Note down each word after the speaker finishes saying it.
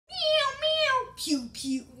Pew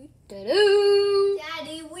pew. Da-doo.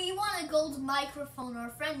 Daddy, we want a gold microphone. Our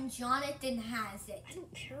friend Jonathan has it. I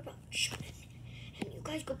don't care about Jonathan. And you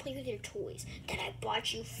guys go play with your toys that I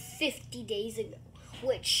bought you 50 days ago,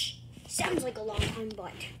 which sounds like a long time,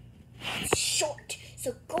 but it's short.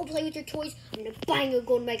 So go play with your toys. I'm gonna buy you a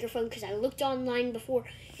gold microphone because I looked online before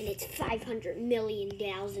and it's $500 million.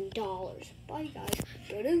 Bye guys.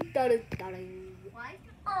 Da-doo, da-doo, da-doo. What?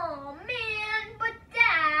 Oh man, but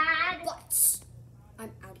Dad. But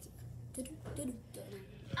I'm out of here. Da-doo, da-doo, da-doo.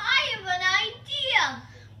 I have an idea.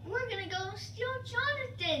 We're gonna go steal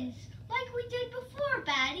Jonathan's like we did before,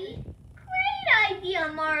 Batty. Great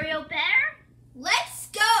idea, Mario Bear. Let's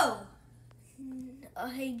go.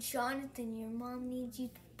 Hey, Jonathan, your mom needs you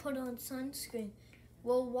to put on sunscreen.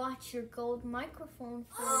 We'll watch your gold microphone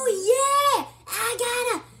for you. Yeah! I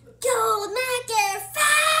got a gold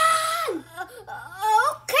microphone!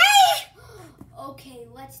 Okay! Okay,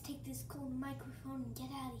 let's take this gold microphone and get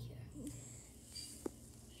out of here.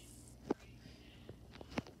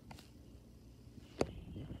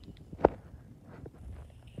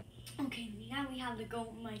 Okay, now we have the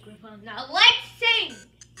gold microphone. Now let's sing!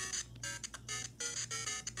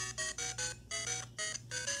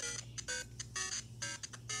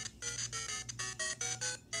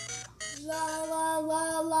 La la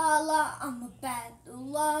la la la, I'm a bad.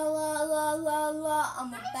 La la la la la,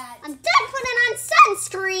 I'm a bad. I'm done putting on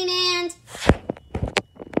sunscreen and...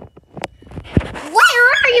 Where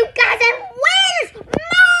are you guys and where's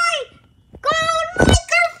my gold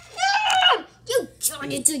microphone? You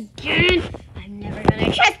done it again. I'm never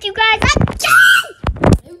gonna trust you guys again.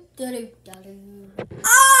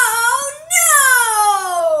 Oh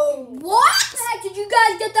no! What? Did you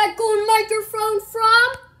guys get that gold microphone from?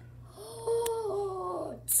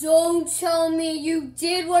 Don't tell me you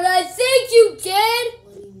did what I think you did.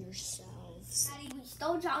 Blame yourselves. Daddy, we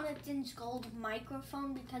stole Jonathan's gold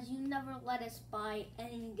microphone because you never let us buy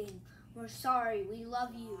anything. We're sorry. We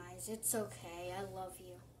love you. Guys, it's okay. I love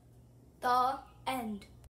you. The end.